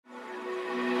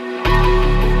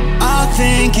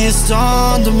think it's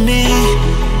dawned on me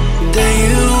that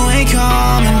you ain't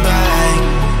coming back.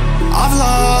 I've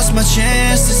lost my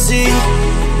chance to see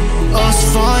us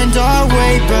find our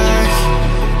way back.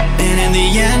 And in the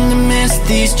end, amidst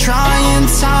these trying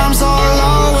times, I'll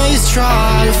always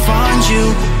try to find you.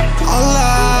 I'll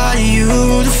lie to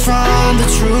you to find the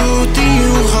truth that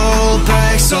you hold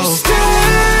back. So stay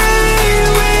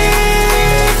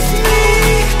with me,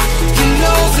 you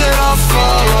know that I'll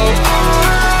follow.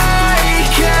 I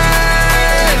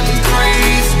can't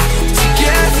breathe,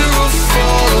 together we'll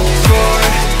fall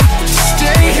apart.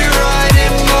 Stay here right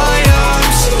in my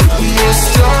arms, and we'll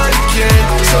start again.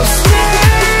 So stay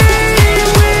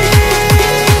with me,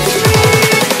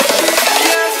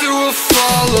 together we'll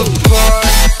fall apart.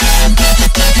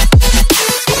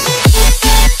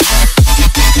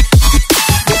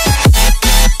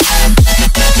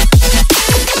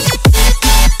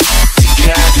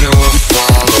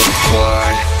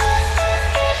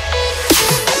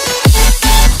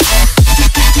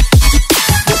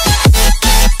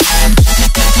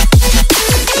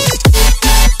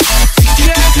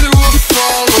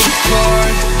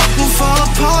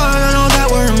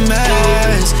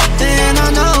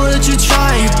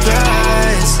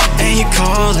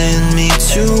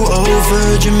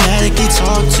 Dramatically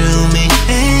talk to me,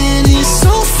 and it's so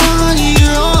funny,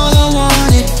 you're all I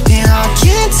wanted, and I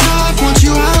can't talk, want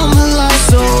you out of my life,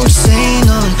 so say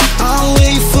none. I'll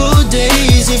wait for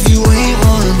days if you ain't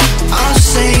one, I'll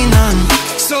say none.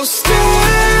 So stay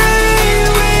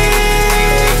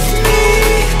with me,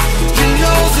 you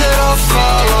know that I'll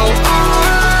follow.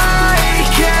 I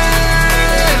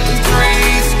can't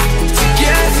breathe,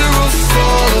 together we'll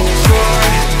fall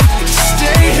apart.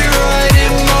 Stay here right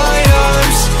in my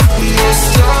arms, we'll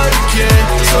start again.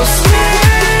 So stay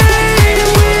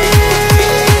with me,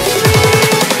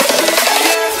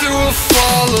 together we'll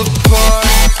fall apart.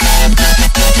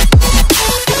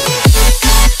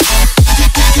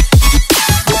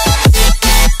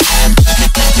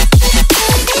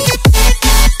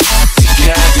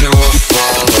 Together we'll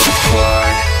fall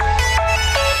apart.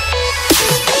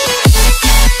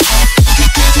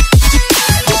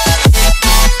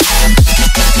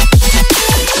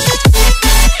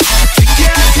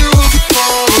 Together we'll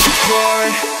fall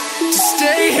apart.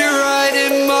 Stay here right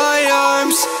in my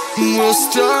arms, and we'll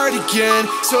start again.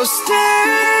 So stay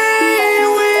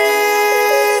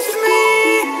with me,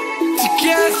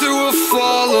 together we'll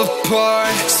fall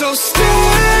apart. So stay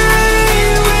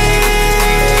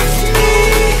with me,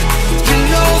 you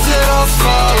know that I'll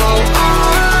follow.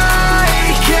 I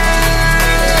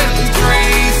can't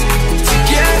breathe,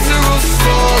 together we'll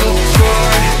fall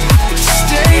apart.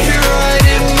 Stay here right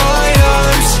in my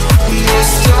arms, and we'll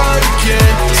start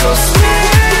again. So stay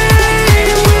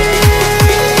with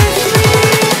me,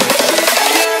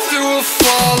 together we'll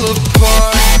fall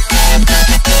apart.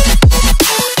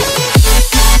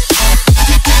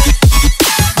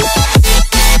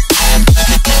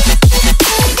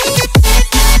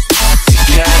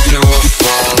 Together we'll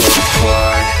fall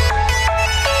apart.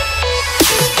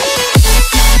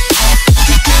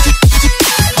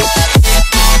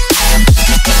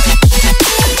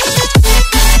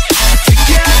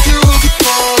 Together we'll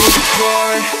fall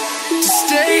apart.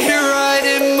 Stay here right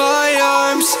in my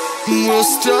arms, and we'll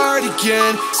start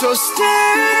again. So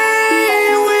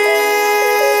stay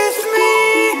with me,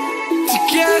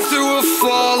 together we'll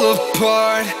fall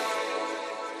apart.